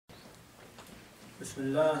بسم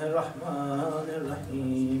الله الرحمن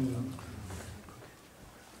الرحيم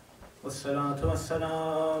والصلاة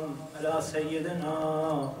والسلام على سيدنا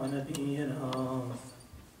ونبينا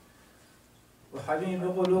وحبيب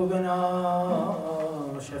قلوبنا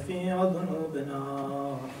شفيع ذنوبنا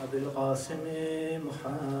أبي القاسم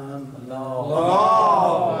محمد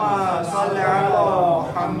اللهم صل على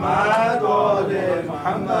محمد وآل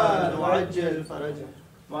محمد وعجل فرجه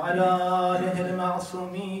وعلى آله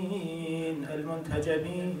المعصومين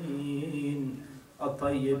المنتجبين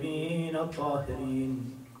الطيبين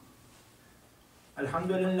الطاهرين.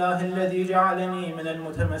 الحمد لله الذي جعلني من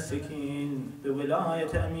المتمسكين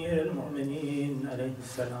بولاية أمير المؤمنين عليه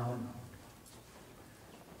السلام.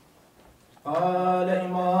 قال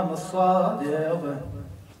إمام الصادق: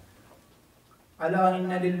 ألا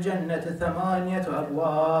إن للجنة 8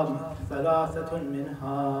 أبواب 3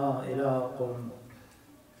 منها إلى قم.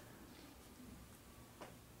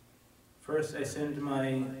 First, I send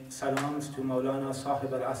my salams to Maulana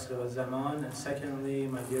Sahib al-Asr wal-Zaman, and secondly,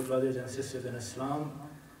 my dear brothers and sisters in Islam,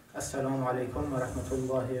 Assalamu alaikum wa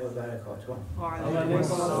rahmatullahi wa barakatuh. Wa alaikum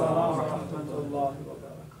assalam wa rahmatullahi wa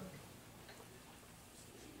barakatuh.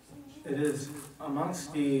 It is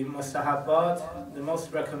amongst the mustahabbat, the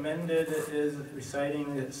most recommended is reciting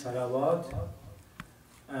salawat,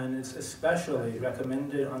 and it's especially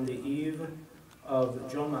recommended on the eve of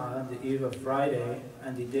Jum'ah, the eve of Friday,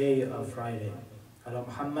 and the day of Friday. Ala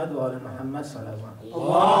Muhammad wa ala Muhammad salawat.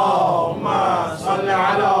 Allahumma salli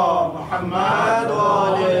ala Muhammad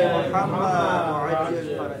wa ali Muhammad wa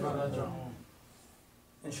ajil farajah.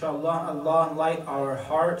 Inshallah, Allah light our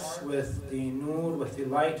hearts with the nur, with the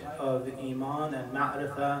light of Iman and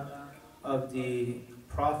Ma'rifah of the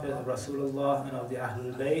Prophet of Rasulullah and of the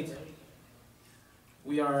Ahlul Bayt.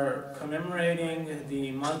 We are commemorating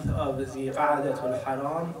the month of Ziqa'atul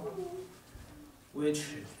Haram,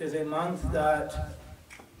 which is a month that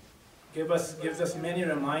gives us many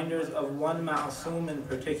reminders of one ma'asum in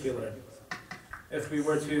particular. If we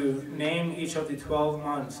were to name each of the 12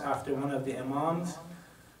 months after one of the Imams,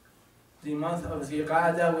 the month of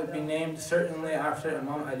Ziqa'adah would be named certainly after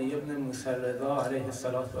Imam Ali ibn Musa Rida alayhi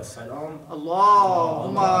salatu wassalam.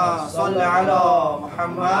 Allahumma salli ala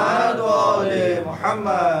Muhammad wa ali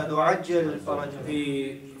Muhammad wa ajil farajah.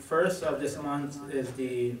 The first of this month is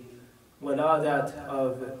the waladat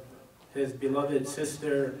of his beloved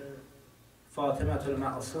sister Fatima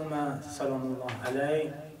al-Masooma salamullah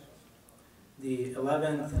alayh. The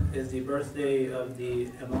 11th is the birthday of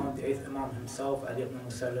the Imam, the 8th Imam himself, Ali ibn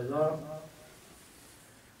Musa Rida.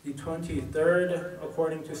 The 23rd,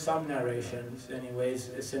 according to some narrations anyways,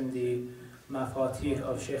 is in the Mafatih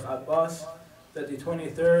of Sheikh Abbas, that the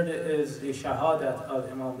 23rd is the Shahadat of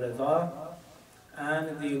Imam Rida,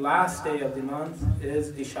 and the last day of the month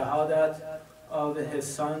is the Shahadat of his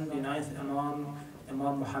son, the 9th Imam,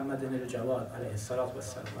 Imam Muhammad al-Jawad alayhi salatu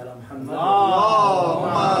wassalam. Ala Muhammad.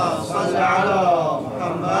 Allahumma salli ala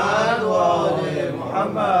Muhammad wa ali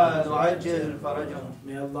Muhammad wa ajil farajah.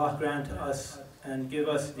 May Allah grant us and give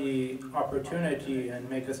us the opportunity and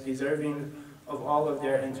make us deserving of all of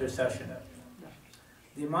their intercession.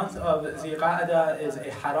 The month of Ziqa'adah is a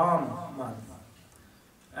haram month.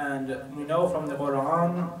 And we know from the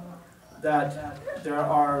Quran that there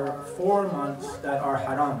are 4 months that are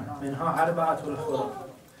haram. Minha arba'atul hurum.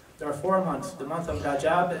 There are 4 months. The month of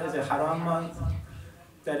Rajab is a haram month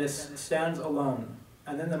that stands alone.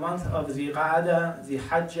 And then the month of Ziqa'adah,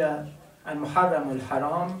 Zihajjah, and Muharram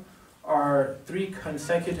al-Haram are 3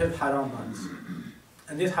 consecutive haram months.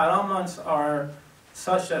 And these haram months are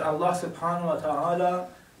such that Allah subhanahu wa ta'ala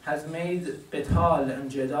has made qital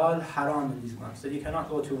and jidal haram in these months, that you cannot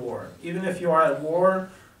go to war. Even if you are at war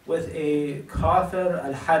with a kafir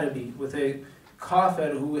al-harbi, with a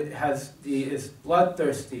kafir who is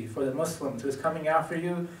bloodthirsty for the Muslims, who is coming after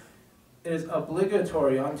you, it is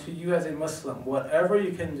obligatory unto you as a Muslim, whatever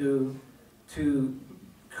you can do to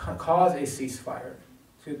cause a ceasefire,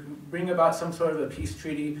 to bring about some sort of a peace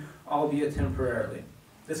treaty, albeit temporarily.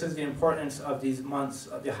 This is the importance of these months,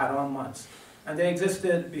 of the haram months. And they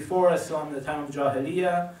existed before Islam in the time of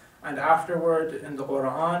Jahiliyyah, and afterward in the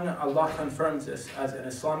Quran, Allah confirms this as an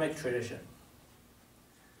Islamic tradition.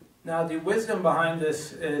 Now the wisdom behind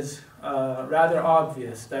this is rather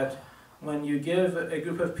obvious, that when you give a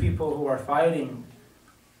group of people who are fighting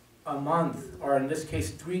a month, or in this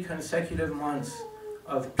case 3 consecutive months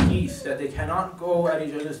of peace, that they cannot go at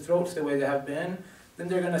each other's throats the way they have been, then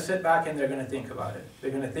they're going to sit back and they're going to think about it.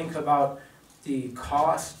 They're going to think about the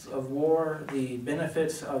costs of war, the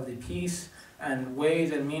benefits of the peace, and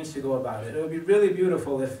ways and means to go about it. It would be really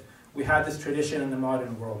beautiful if we had this tradition in the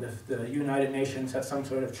modern world, if the United Nations had some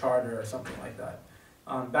sort of charter or something like that.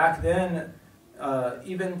 Back then,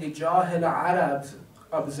 even the Jahil Arabs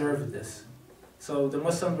observed this. So the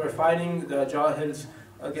Muslims were fighting the Jahils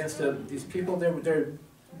against these people. They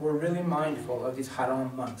were really mindful of these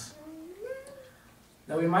haram months.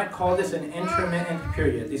 Now we might call this an intermittent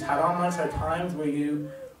period. These haram months are times where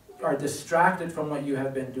you are distracted from what you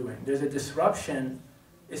have been doing. There's a disruption,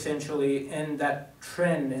 essentially, in that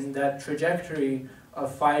trend, in that trajectory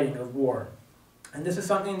of fighting, of war. And this is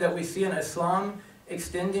something that we see in Islam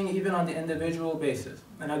extending even on the individual basis.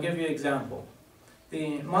 And I'll give you an example.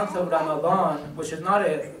 The month of Ramadan, which is not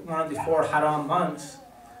one of the 4 haram months,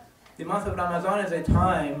 the month of Ramadan is a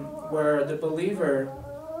time where the believer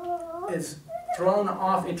is thrown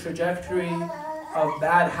off a trajectory of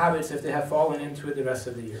bad habits if they have fallen into it the rest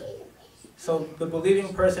of the year. So the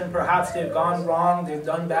believing person, perhaps they've gone wrong, they've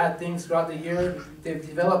done bad things throughout the year, they've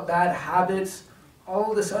developed bad habits.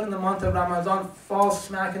 All of a sudden the month of Ramadan falls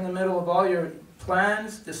smack in the middle of all your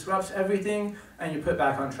plans, disrupts everything, and you put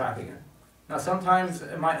back on track again. Now sometimes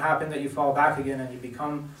it might happen that you fall back again and you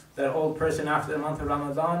become that old person after the month of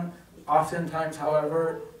Ramadan. Oftentimes,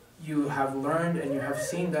 however, you have learned and you have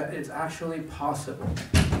seen that it's actually possible.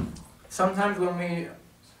 Sometimes when we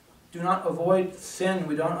do not avoid sin,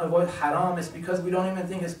 we don't avoid haram, it's because we don't even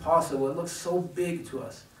think it's possible. It looks so big to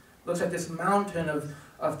us. It looks like this mountain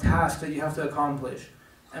of tasks that you have to accomplish.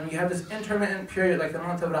 And when you have this intermittent period like the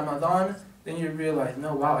month of Ramadan, then you realize,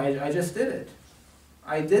 no, wow, I just did it.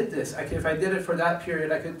 I did this. If I did it for that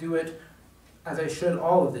period, I could do it as I should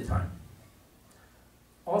all of the time.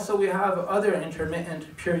 Also, we have other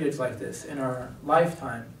intermittent periods like this in our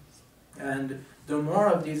lifetime. And the more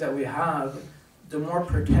of these that we have, the more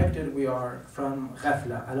protected we are from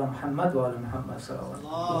ghafla. Ala Muhammad wa ala Muhammad sallallahu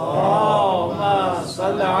Allahumma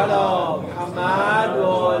salli ala Muhammad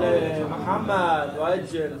wa ala Muhammad wa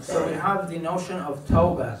ajil. So we have the notion of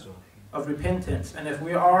tawbah, of repentance. And if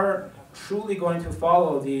we are truly going to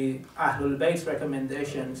follow the Ahlul Bayt's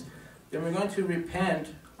recommendations, then we're going to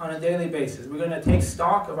repent on a daily basis. We're going to take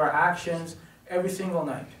stock of our actions every single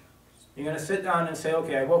night. You're going to sit down and say,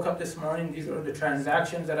 okay, I woke up this morning, these are the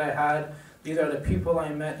transactions that I had, these are the people I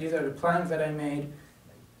met, these are the plans that I made.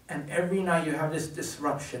 And every night you have this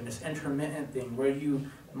disruption, this intermittent thing where you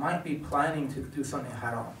might be planning to do something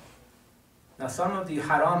haram. Now some of the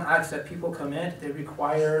haram acts that people commit, they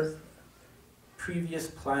require previous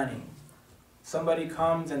planning. Somebody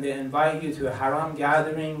comes and they invite you to a haram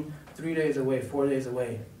gathering 3 days away, 4 days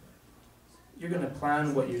away. You're going to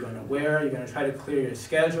plan what you're going to wear, you're going to try to clear your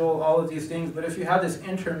schedule, all of these things. But if you have this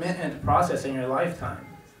intermittent process in your lifetime,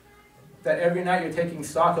 that every night you're taking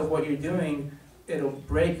stock of what you're doing, it'll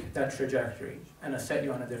break that trajectory and it'll set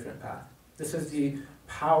you on a different path. This is the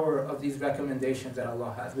power of these recommendations that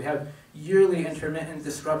Allah has. We have yearly intermittent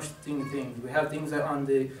disrupting things. We have things that on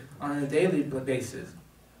a daily basis.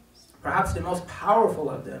 Perhaps the most powerful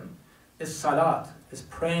of them is salat, is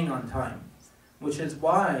praying on time, which is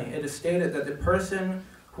why it is stated that the person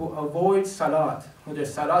who avoids salat, who their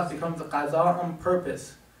salat becomes a qaza on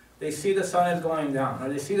purpose, they see the sun is going down, or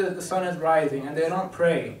they see that the sun is rising, and they don't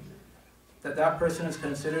pray, that person is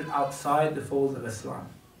considered outside the fold of Islam.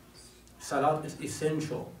 Salat is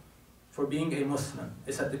essential for being a Muslim.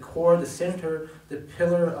 It's at the core, the center, the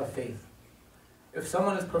pillar of faith. If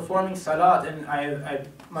someone is performing salat, and I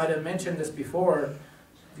might have mentioned this before,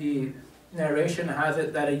 the narration has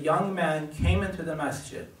it that a young man came into the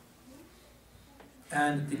masjid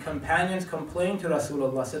and the companions complained to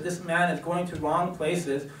Rasulullah, said this man is going to wrong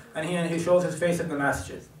places and he shows his face in the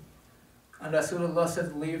masjid. And Rasulullah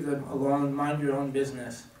said, leave them alone, mind your own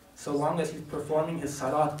business. So long as he's performing his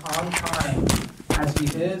salat on time as he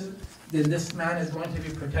is, then this man is going to be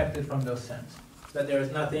protected from those sins. That there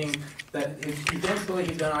is nothing, that eventually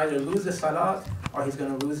he's going to either lose the salat or he's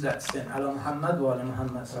going to lose that sin. Ala Muhammad wa ala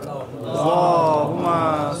Muhammad sallallahu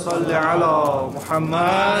Allahumma salli ala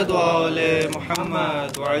Muhammad wa ala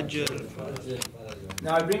Muhammad wa ajil.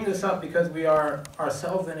 Now I bring this up because we are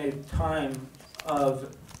ourselves in a time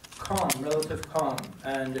of calm, relative calm,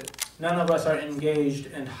 and none of us are engaged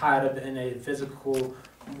in harb, in a physical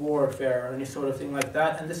warfare or any sort of thing like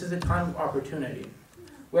that, and this is a time of opportunity.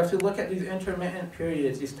 We have to look at these intermittent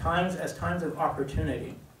periods, these times, as times of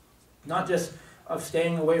opportunity. Not just of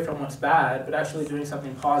staying away from what's bad, but actually doing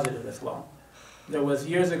something positive as well. There was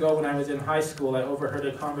years ago when I was in high school, I overheard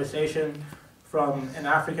a conversation from an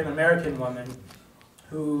African American woman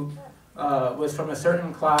who was from a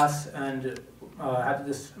certain class and had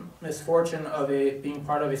this misfortune of being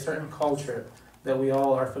part of a certain culture that we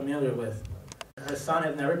all are familiar with. Her son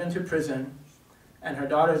had never been to prison, and her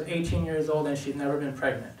daughter is 18 years old and she'd never been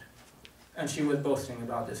pregnant. And she was boasting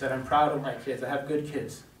about this, that I'm proud of my kids, I have good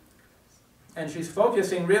kids. And she's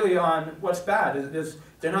focusing really on what's bad.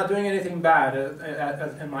 They're not doing anything bad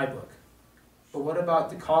in my book. But what about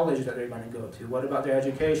the college that they're going to go to? What about their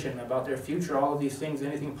education, about their future, all of these things,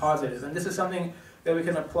 anything positive? And this is something that we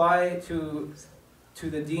can apply to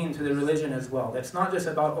the deen, to the religion as well. That's not just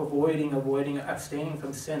about avoiding, abstaining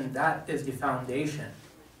from sin. That is the foundation.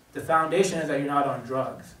 The foundation is that you're not on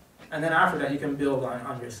drugs. And then after that, you can build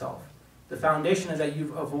on yourself. The foundation is that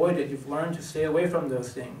you've avoided, you've learned to stay away from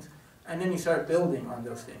those things. And then you start building on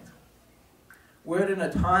those things. We're in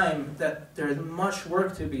a time that there's much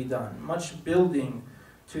work to be done, much building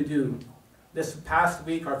to do. This past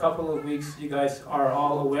week, or a couple of weeks, you guys are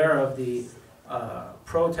all aware of the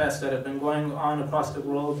protests that have been going on across the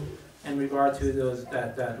world in regard to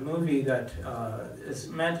that movie that is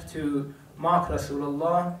meant to mock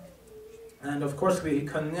Rasulullah. And of course we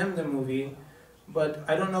condemn the movie, but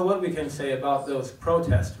I don't know what we can say about those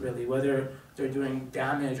protests really, whether they're doing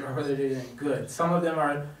damage or whether they're doing good. Some of them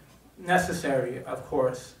are necessary, of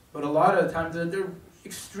course, but a lot of the times they're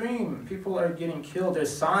extreme. People are getting killed.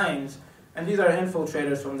 There's signs, and these are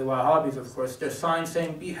infiltrators from the Wahhabis, of course. There's signs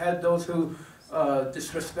saying behead those who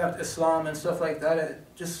disrespect Islam and stuff like that.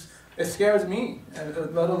 It scares me,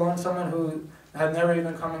 let alone someone who had never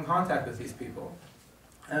even come in contact with these people.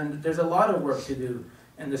 And there's a lot of work to do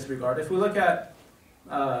in this regard. If we look at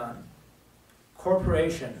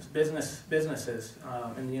corporations, businesses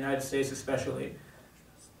in the United States especially,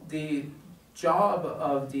 the job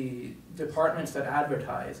of the departments that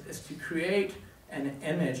advertise is to create an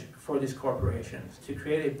image for these corporations, to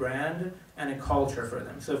create a brand and a culture for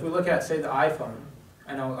them. So if we look at, say, the iPhone,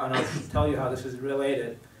 and I'll tell you how this is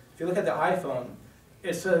related. If you look at the iPhone,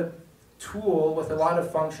 it's a tool with a lot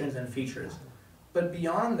of functions and features. But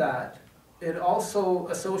beyond that, it also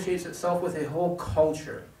associates itself with a whole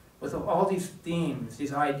culture, with all these themes,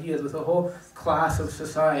 these ideas, with a whole class of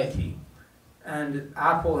society. And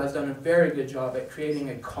Apple has done a very good job at creating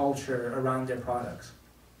a culture around their products.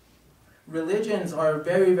 Religions are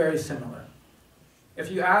very, very similar.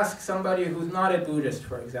 If you ask somebody who's not a Buddhist,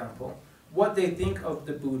 for example, what they think of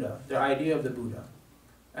the Buddha, their idea of the Buddha,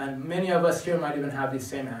 and many of us here might even have these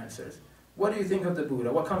same answers. What do you think of the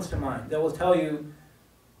Buddha? What comes to mind? They will tell you,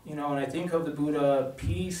 when I think of the Buddha,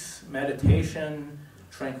 peace, meditation,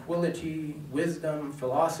 tranquility, wisdom,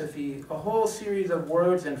 philosophy, a whole series of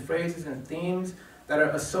words and phrases and themes that are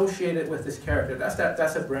associated with this character.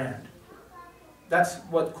 That's a brand. That's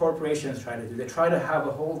what corporations try to do. They try to have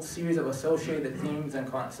a whole series of associated themes and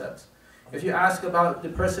concepts. If you ask about the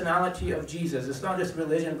personality of Jesus, it's not just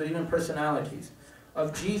religion, but even personalities.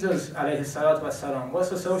 Of Jesus, alayhi salatu wassalam,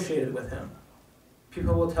 what's associated with him?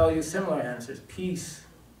 People will tell you similar answers. Peace,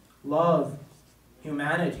 love,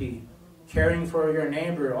 humanity, caring for your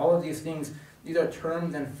neighbor, all of these things, these are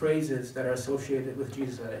terms and phrases that are associated with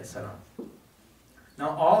Jesus alayhi salam.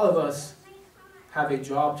 Now all of us have a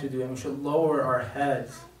job to do, and we should lower our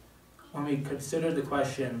heads when we consider the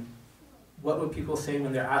question, what would people say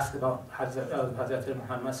when they're asked about Hazrat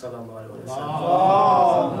Muhammad sallallahu alaihi wasallam?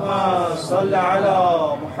 Allahumma salli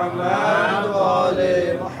ala Muhammad wa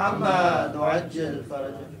ali Muhammad wa ajil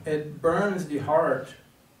farajah. It burns the heart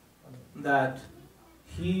that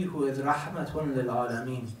he who is rahmatun lil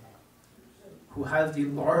alameen, who has the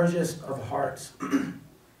largest of hearts,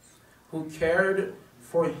 who cared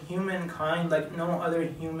for humankind like no other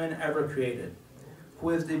human ever created, who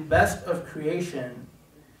is the best of creation,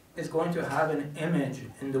 is going to have an image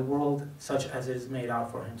in the world such as it is made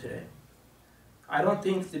out for him today. I don't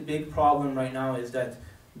think the big problem right now is that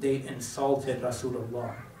they insulted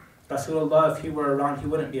Rasulullah. Rasulullah, if he were around, he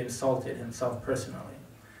wouldn't be insulted himself personally.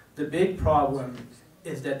 The big problem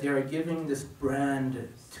is that they are giving this brand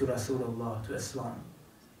to Rasulullah, to Islam.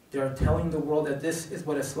 They are telling the world that this is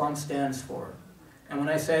what Islam stands for. And when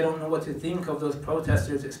I say I don't know what to think of those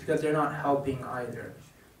protesters, it's because they're not helping either,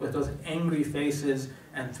 with those angry faces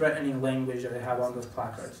and threatening language that they have on those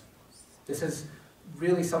placards. This is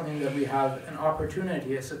really something that we have an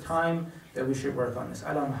opportunity. It's a time that we should work on this.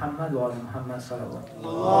 Ala Muhammad wa ala Muhammad sallallahu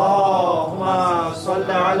Allahumma salli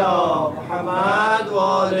ala Muhammad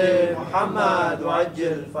wa ali Muhammad wa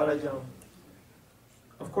ajil farajah.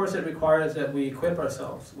 Of course, it requires that we equip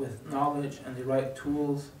ourselves with knowledge and the right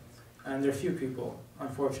tools. And there are few people,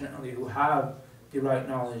 unfortunately, who have the right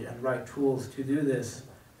knowledge and right tools to do this.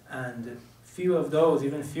 And few of those,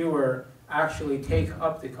 even fewer, actually take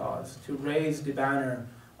up the cause, to raise the banner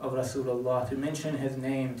of Rasulullah, to mention his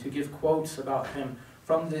name, to give quotes about him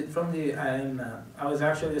from the I was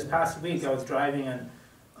actually, this past week, I was driving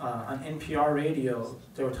on NPR radio.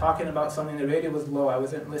 They were talking about something, the radio was low, I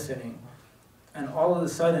wasn't listening. And all of a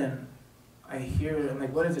sudden, I hear, I'm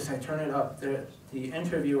like, what is this? I turn it up. The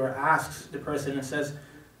interviewer asks the person and says,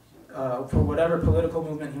 for whatever political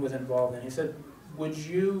movement he was involved in, he said, would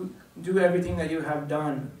you do everything that you have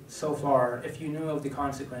done so far if you knew of the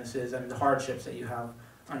consequences and the hardships that you have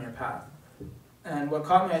on your path? And what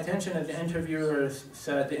caught my attention is the interviewee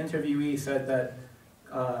said that,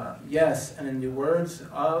 yes, and in the words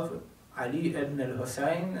of Ali ibn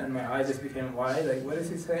al-Hussein, and my eyes just became wide, like, what is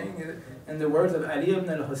he saying? In the words of Ali ibn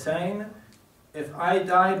al-Hussein, if I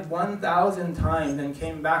died 1,000 times and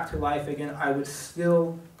came back to life again, I would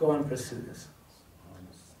still go and pursue this.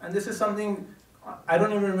 And this is something, I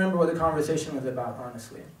don't even remember what the conversation was about,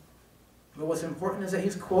 honestly. But what's important is that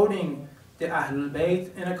he's quoting the Ahlul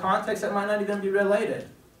Bayt in a context that might not even be related.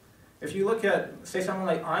 If you look at, say, someone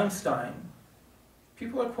like Einstein,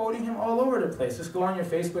 people are quoting him all over the place. Just go on your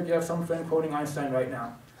Facebook, you have some friend quoting Einstein right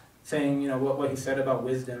now, saying, you know, what he said about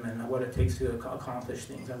wisdom and what it takes to accomplish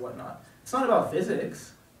things and whatnot. It's not about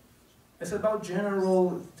physics. It's about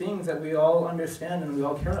general things that we all understand and we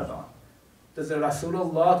all care about. Does the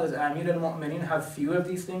Rasulullah, does Amir al-Mu'mineen have few of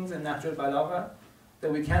these things in Nahj al-Balagha?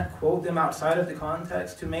 That we can't quote them outside of the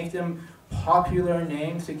context to make them popular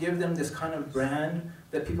names, to give them this kind of brand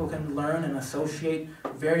that people can learn and associate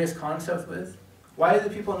various concepts with? Why do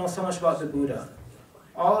people know so much about the Buddha?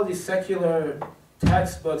 All of these secular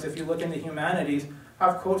textbooks, if you look in the humanities,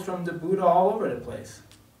 have quotes from the Buddha all over the place.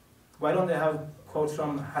 Why don't they have quotes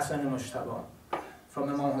from Hassan al-Mushtaba, from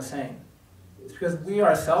Imam Hussein? It's because we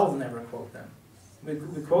ourselves never quote them. We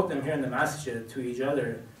quote them here in the masjid to each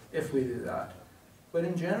other if we do that. But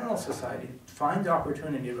in general society, find the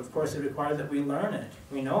opportunity. Of course, it requires that we learn it.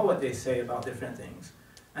 We know what they say about different things.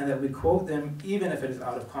 And that we quote them even if it is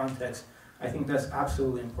out of context. I think that's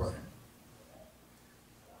absolutely important.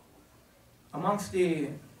 Amongst the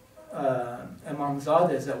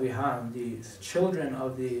Imamzades that we have, these children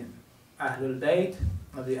of the Ahlul Bayt,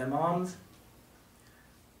 of the Imams,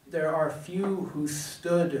 there are few who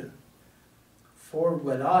stood for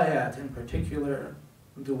wilayat in particular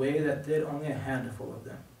the way that did only a handful of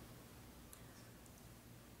them.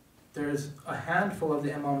 There's a handful of the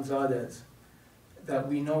Imamzades that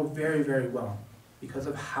we know very, very well because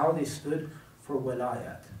of how they stood for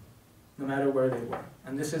wilayat, no matter where they were.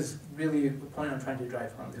 And this is really the point I'm trying to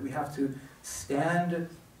drive home, that we have to stand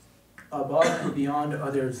above and beyond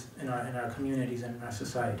others in our communities and in our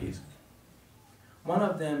societies. One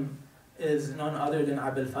of them is none other than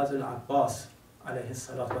Abul Fazl Abbas, alayhi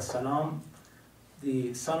salatu wassalam,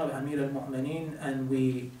 the son of Amir al-Mu'mineen, and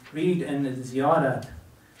we read in the Ziyarat,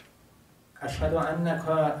 أشهد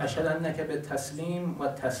أنك بالتسليم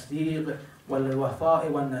والتصديق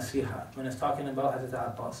والوفاء والنصيحة. When it's talking about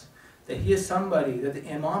Hazrat Abbas, that he is somebody, that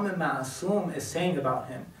the Imam al-Masoom is saying about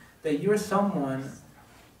him, that you're someone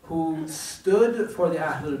who stood for the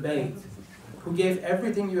Ahlul Bayt, who gave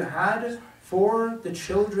everything you had for the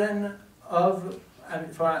children of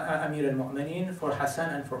for Amir al-Mu'mineen, for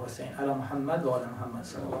Hassan and for Hussein. Ala Muhammad wa ala Muhammad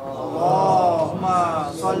sallallahu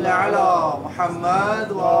Allahumma salli ala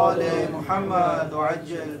Muhammad wa ala Muhammad wa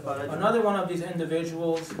ajil faraj. Another one of these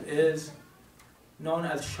individuals is known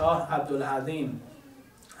as Shah Abdul Azim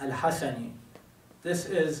al-Hassani. This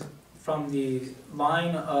is from the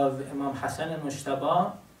line of Imam Hassan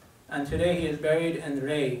al-Mushtaba, and today he is buried in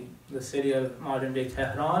Ray, the city of modern-day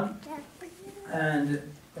Tehran. And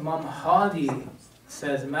Imam Hadi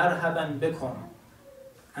says, Marhaban bikum,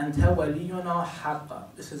 anta waliyuna haqqa.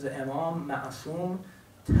 This is the Imam Ma'asum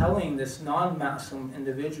telling this non-Ma'asum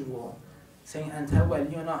individual, saying, Anta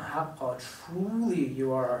waliyuna haqqa, truly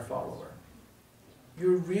you are our follower.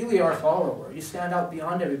 You're really our follower. You stand out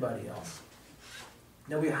beyond everybody else.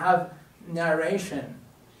 Now we have narration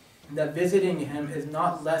that visiting him is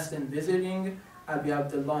not less than visiting Abi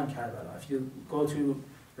Abdullah in Karbala. If you go to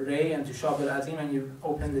Ray and to Shah Abdul Azim and you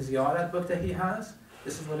open the Ziyarat book that he has,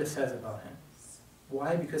 this is what it says about him.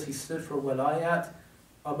 Why? Because he stood for wilayat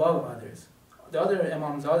above others. The other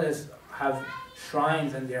Imamzades have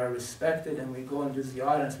shrines and they are respected and we go and do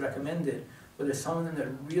Ziyarat and it's recommended, but there's some of them that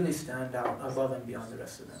really stand out above and beyond the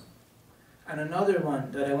rest of them. And another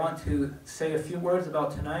one that I want to say a few words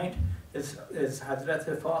about tonight is Hazrat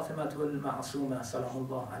Fatima al-Masooma,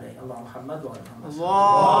 salamullah alayhi, Allah Muhammad wa Muhammad.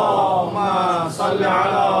 Allahumma salli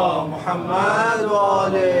ala Muhammad wa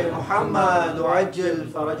ala Muhammad wa ajil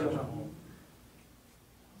farajah.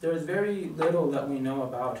 There is very little that we know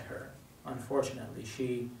about her, unfortunately.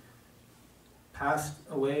 She passed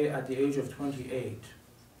away at the age of 28,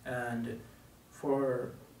 and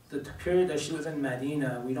for the period that she was in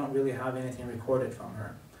Medina, we don't really have anything recorded from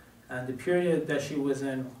her. And the period that she was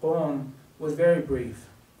in Qom was very brief.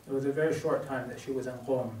 It was a very short time that she was in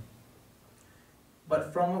Qom.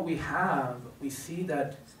 But from what we have, we see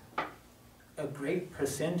that a great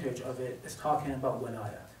percentage of it is talking about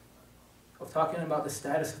walayat, of talking about the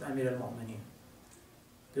status of Amir al-Mu'mineen.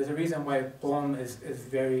 There's a reason why Qawm is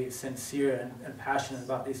very sincere and passionate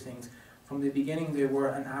about these things. From the beginning they were,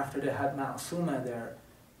 and after they had Ma'sooma there,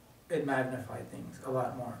 it magnified things a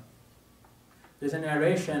lot more. There's a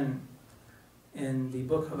narration in the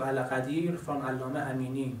book of Al-Qadir from Allama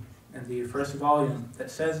Amini, in the first volume, that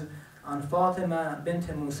says, An Fatima bint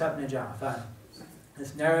Musa ibn Ja'far.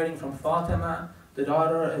 It's narrating from Fatima, the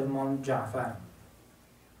daughter of Imam Ja'far.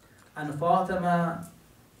 And Fatima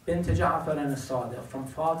bint Ja'far al-Sadiq, from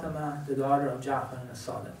Fatima, the daughter of Ja'far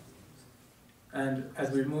al-Sadiq. And as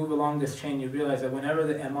we move along this chain, you realize that whenever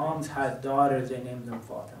the Imams had daughters, they named them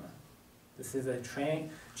Fatima. This is a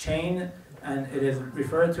chain, and it is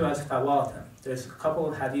referred to as Fawatim. There's a couple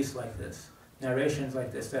of hadiths like this, narrations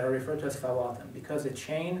like this, that are referred to as Fawatim, because the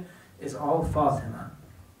chain is all Fatima.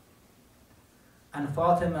 And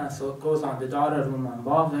Fatima, so it goes on, the daughter of Imam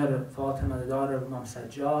Baqir, Fatima, the daughter of Imam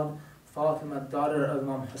Sajjad, Fatima, the daughter of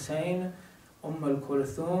Imam Hussein,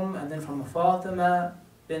 al-Kulthum, and then from Fatima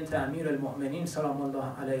bint Amir al-Mu'mineen,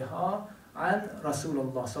 salamullah alayha, and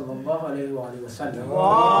Rasulullah sallallahu alayhi wa sallam.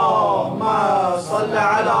 Allahumma salli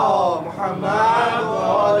ala Muhammad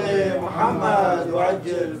wa ali Muhammad wa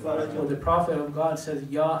ajil farajah. So the Prophet of God says,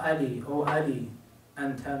 Ya Ali, O Ali,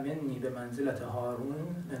 anta minni bimanzilati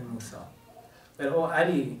Harun min Musa. That, O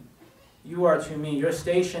Ali, you are to me, your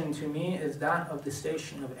station to me is that of the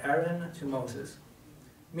station of Aaron to Moses.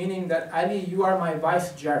 Meaning that, Ali, you are my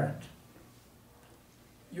vicegerent.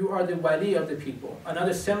 You are the wali of the people.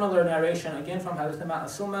 Another similar narration, again from Fatima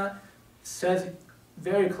al-Masooma, says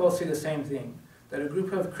very closely the same thing. That a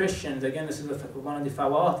group of Christians, again this is one of the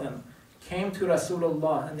Fawatim, came to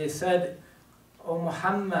Rasulullah and they said, O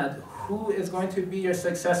Muhammad, who is going to be your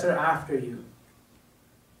successor after you?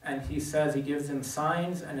 And he says, he gives them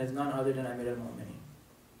signs and is none other than Amir al-Mu'mineen.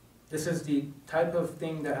 This is the type of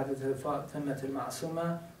thing that Fatima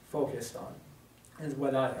al-Masooma focused on, is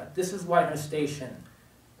walayat. This is why her station,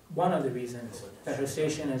 one of the reasons that her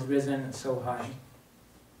station has risen so high.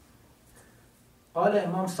 قال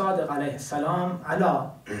Imam Sadiq عليه السلام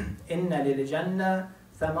على إن للجنة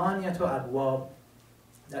ثمانية أبواب.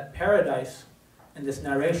 That paradise, in this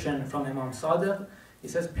narration from Imam Sadiq, he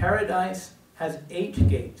says paradise has 8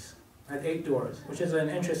 gates, has 8 doors, which is an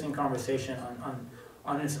interesting conversation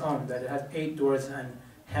on its own, that it has 8 doors and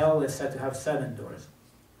hell is said to have 7 doors.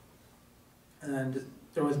 And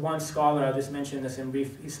there was one scholar, I just mentioned this in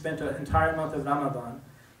brief, he spent an entire month of Ramadan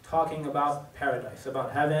talking about paradise,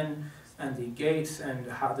 about heaven and the gates and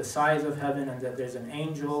how the size of heaven, and that there's an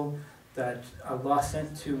angel that Allah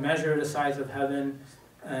sent to measure the size of heaven,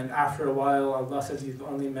 and after a while Allah says He's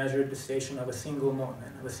only measured the station of a single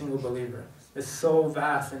mu'min, of a single believer. It's so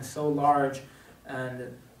vast and so large,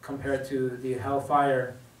 and compared to the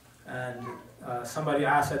hellfire. And somebody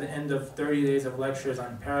asked at the end of 30 days of lectures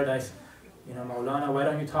on paradise, you know, Maulana, why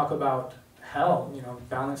don't you talk about hell? You know,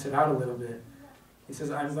 balance it out a little bit. He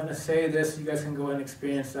says, I'm going to say this, you guys can go and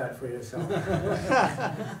experience that for yourself.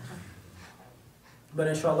 But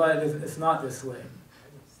inshallah, it's not this way.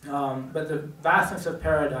 But the vastness of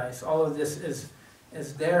paradise, all of this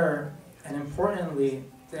is there. And importantly,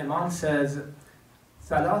 the Imam says,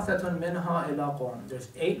 ثَلَاثَةٌ مِنْهَا إِلَىٰ قَوْمٍ. There's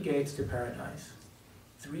 8 gates to paradise.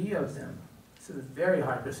 3 of them, this is a very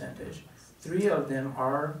high percentage, 3 of them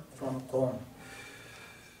are from Qawm.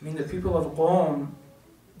 I mean, the people of Qawm,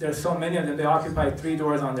 there's so many of them, they occupy 3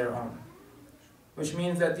 doors on their own. Which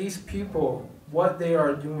means that these people, what they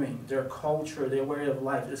are doing, their culture, their way of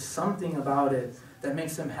life, there's something about it that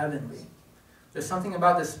makes them heavenly. There's something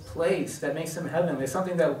about this place that makes them heavenly. There's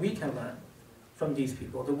something that we can learn from these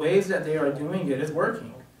people. The ways that they are doing it is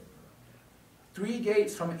working. 3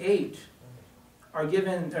 gates from 8 are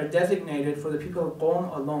designated for the people of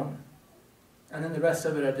Qawm alone. And then the rest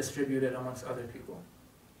of it are distributed amongst other people.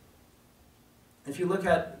 If you look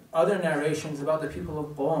at other narrations about the people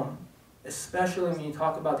of Qawm, especially when you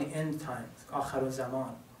talk about the end times, Akhir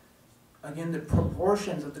al-Zaman, again, the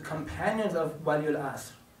proportions of the companions of Wali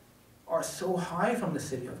al-Asr are so high from the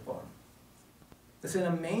city of Qawm. It's an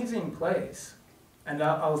amazing place. And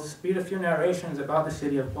I'll read a few narrations about the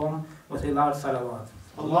city of Qawm with a loud salawat.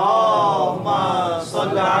 Allahumma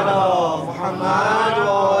salli ala Muhammad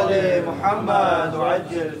wa ali Muhammad wa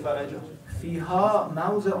ajil farajah. فيها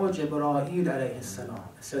موضع جبرائيل عليه السلام.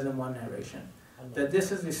 It says in one narration that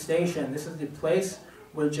this is the station, this is the place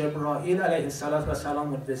where Jibreel alayhi salatu wasalam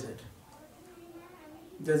would visit.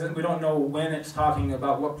 We don't know when it's talking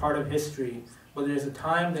about, what part of history, but there's a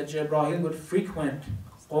time that Jibreel would frequent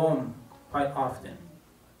Qawm quite often.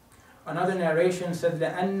 Another narration says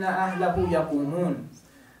لأن أهله يقومون,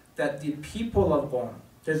 that the people of Qom,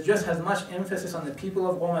 there's just as much emphasis on the people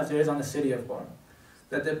of Qom as there is on the city of Qom.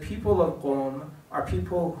 That the people of Qom are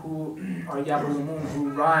people who are yaqumun, who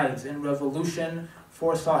rise in revolution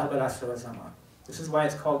for Sahib al-Asr wa-Zaman. This is why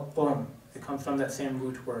it's called Qom. It comes from that same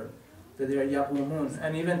root word, that they are yaqumun.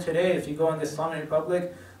 And even today, if you go in the Islamic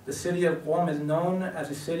Republic, the city of Qom is known as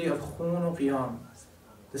the city of Khun u Qiyam,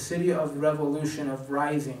 the city of revolution, of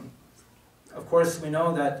rising. Of course, we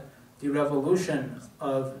know that the revolution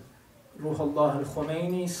of Ruhullah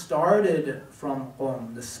al-Khomeini started from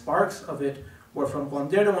Qom. The sparks of it were from Qom.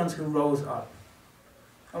 They're the ones who rose up.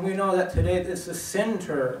 And we know that today it's the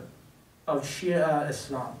center of Shia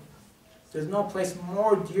Islam. There's no place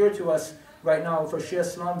more dear to us right now for Shia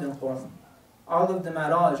Islam than Qom. All of the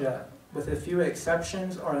Maraja, with a few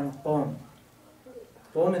exceptions, are in Qom.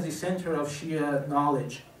 Qom is the center of Shia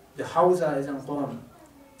knowledge. The Hawza is in Qom.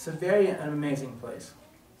 It's a very amazing place.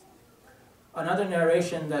 Another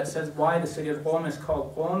narration that says why the city of Qom is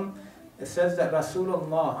called Qom, it says that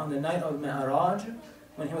Rasulullah on the night of Mi'raj,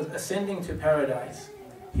 when he was ascending to paradise,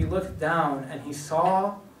 he looked down and he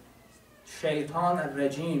saw Shaitan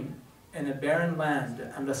al-Rajim in a barren land,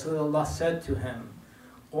 and Rasulullah said to him,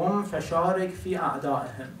 Qum fasharik fi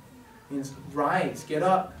a'da'ihim, means rise, get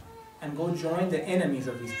up, and go join the enemies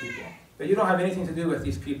of these people. But you don't have anything to do with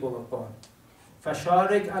these people of Qom.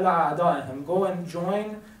 Fasharik ala a'da'ihim, go and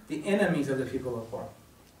join the enemies of the people of Qom.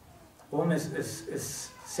 Qom is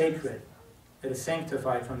sacred. It is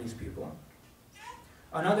sanctified from these people.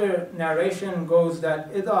 Another narration goes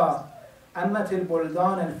that إِذَا أَمَّتِ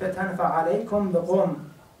الْبُلْدَانَ الْفِتَنْ فَعَلَيْكُمْ بِقُمْ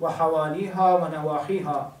وَحَوَالِيهَا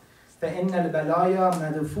وَنَوَاحِيهَا فَإِنَّ الْبَلَايَا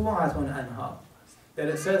مَدْفُوعَةٌ عَنْهَا. That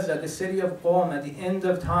it says that the city of Qom at the end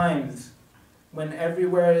of times, when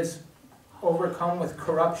everywhere is overcome with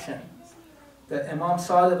corruption, that Imam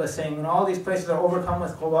Sadiq was saying, when all these places are overcome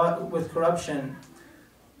with corruption,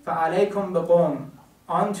 فَعَلَيْكُمْ بِقُمْ,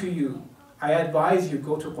 unto you, I advise you,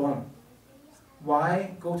 go to Qom.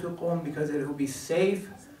 Why go to Qom? Because it will be safe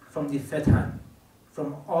from the fitan,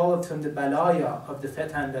 from the balaya of the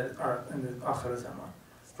fitan that are in the Akhir Zaman.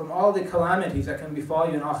 From all the calamities that can befall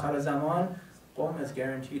you in Akhir Zaman, Qom is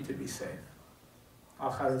guaranteed to be safe.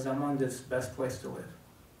 Akhir Zaman, this best place to live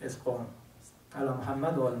is Qom.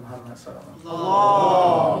 Al-Muhammad wa al-Muhammad sallallahu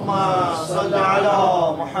Allahumma salli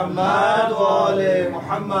ala Muhammad wa ali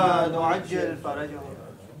Muhammad wa ajil farajah.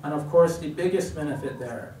 And of course, the biggest benefit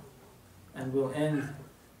there, and we'll end,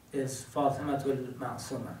 is Fatima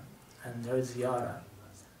al-Masooma and her ziyarah.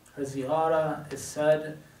 Her ziyarah is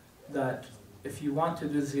said that if you want to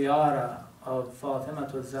do ziyarah of Fatima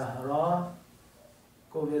al-Zahra,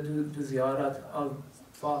 go do ziyarah of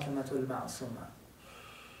Fatima al-Masooma.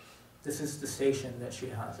 This is the station that she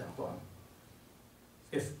has in Qom.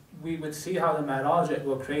 If we would see how the Maraja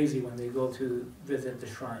go crazy when they go to visit the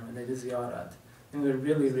shrine, when they do ziyarat, then we would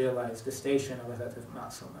really realize the station of Fatima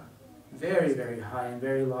al-Masooma. Very, very high and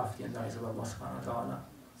very lofty in the eyes of Allah subhanahu wa ta'ala.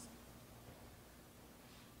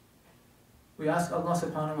 We ask Allah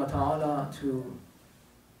subhanahu wa ta'ala to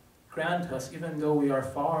grant us, even though we are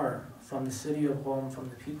far from the city of Qom, from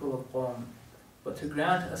the people of Qom, but to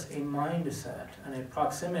grant us a mindset and a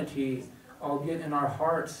proximity, albeit in our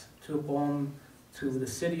hearts, to Qom, to the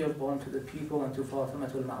city of Qom, to the people, and to Fatima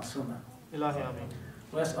al-Masooma.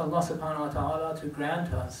 We ask Allah subhanahu wa ta'ala to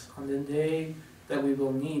grant us on the day that we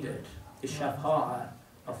will need it, the shafa'ah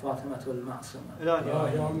of Fatima al-Masooma.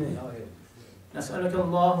 نسألك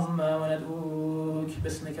اللهم وندعوك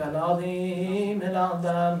باسمك العظيم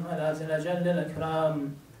الأعظم العزيز جل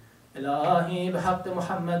الأكرم إلهي بحق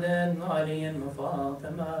محمد وعلي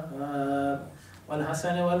وفاطمة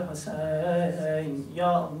والحسن والحسين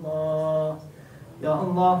يا الله يا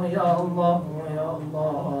الله يا الله يا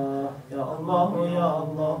الله يا الله يا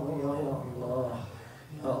الله يا الله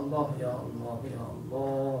يا الله يا الله يا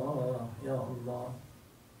الله يا الله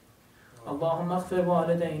اللهم اغفر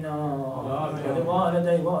والدينا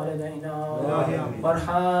ولوالدي والدينا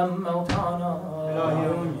وارحم موتانا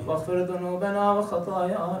واغفر ذنوبنا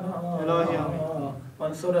وخطايانا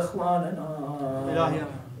وانصر اخواننا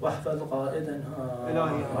واحفظ قائدنا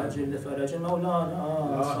واجل لفرج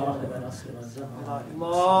مولانا صاحب نصر الزمان.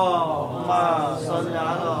 اللهم صل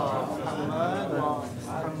على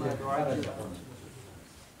محمد وعلى محمد.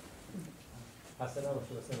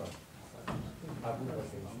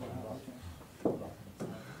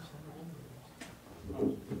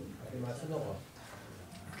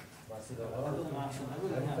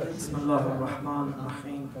 بسم الله الرحمن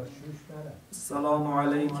الرحيم. السلام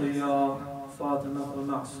عليك يا فاطمة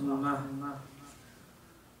المعصومة.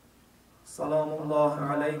 سلام الله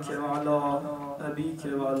عليك وعلى أبيك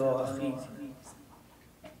وعلى أخيك.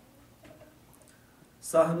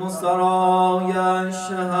 صحن سرایش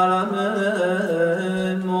حرم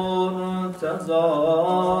مرتضاست،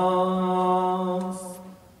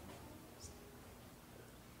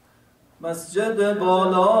 مسجد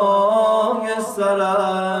بالای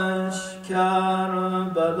سرش کربلاست،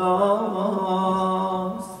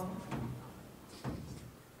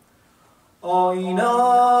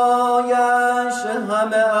 آینایش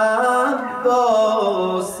همه عباسی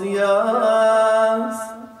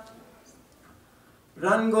است،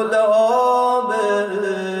 رنگ و لعاب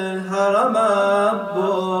حرم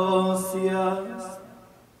عباسی است.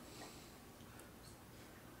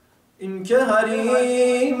 این که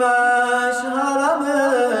حریمش حرم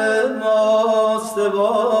ماستواست،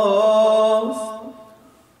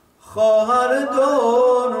 خواهر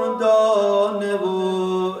دردانه و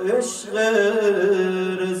عشق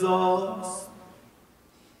رضاست.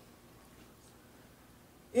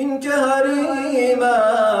 این که حریمش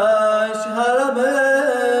حرم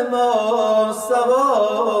ماستواست،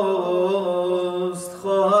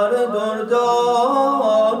 خواهر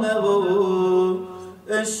دردانه و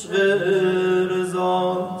عشق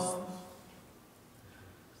رضاست.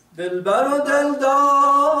 دلبر و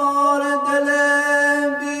دلدار دل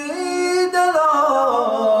بیدلان،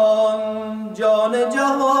 جان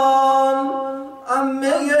جهان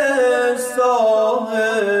عمه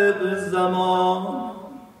صاحب زمان،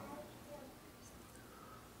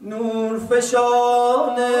 نور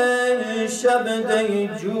فشان شب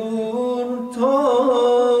دیجور تو،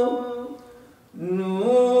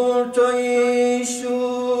 نور تویی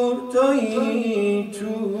شور تویی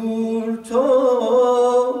تور تو،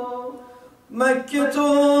 مکه تو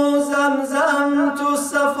زمزم تو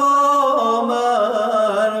صفا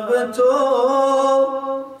مرو تو،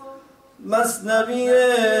 مثنوی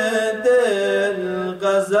دل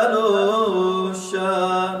غزل و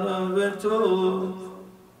شرب تو،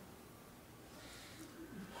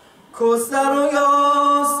 کوثر و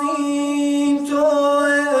یاسین تو،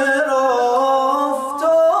 اعراف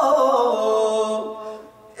تو،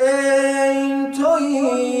 عین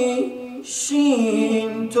تویی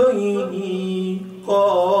شین تویی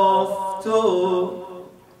قاف تو.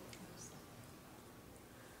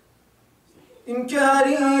 این که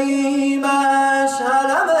حریمش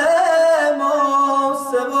حرم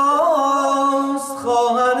ماسواست،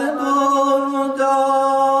 خواهر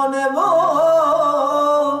دردانه و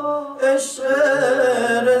عشق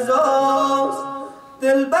رضاست.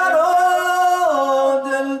 دلبر و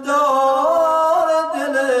دلدار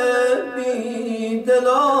دل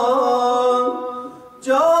بیدلان،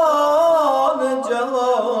 جان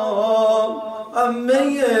جهان عمه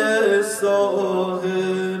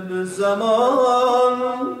صاحب زمان،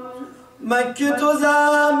 مکه تو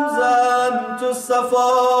زمزم تو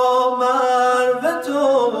صفا مرو تو،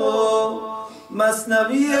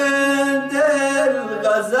 مثنوی دل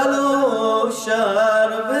غزل و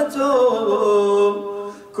شرب تو،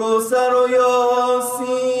 کوثر و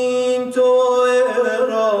یاسین تو،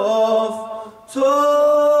 اعراف تو،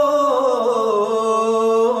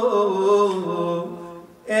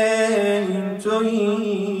 عین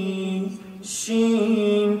تویی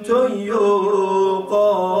شین تویی و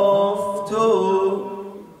قاف تو.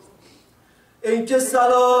 ای که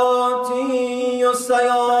صلاتی و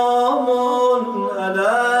سلام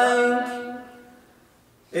علیک،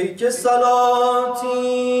 ای که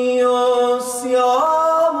صلاتی و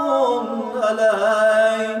سیام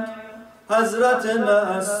علیک، حضرت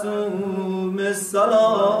معصوم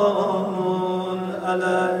سلام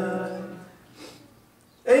علیک.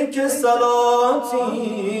 ای که صلاتی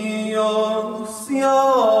و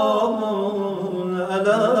سیام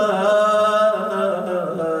علیک،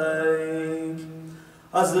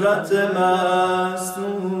 حضرت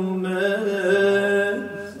معصوم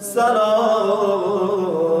سلام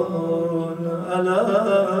علیک.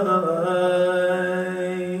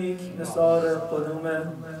 نثار قدوم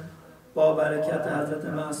با برکت حضرت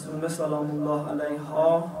معصومه سلام الله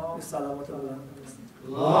علیها به صلوات بلند.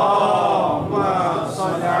 اللهم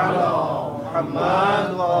صل على محمد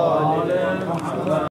و آل محمد.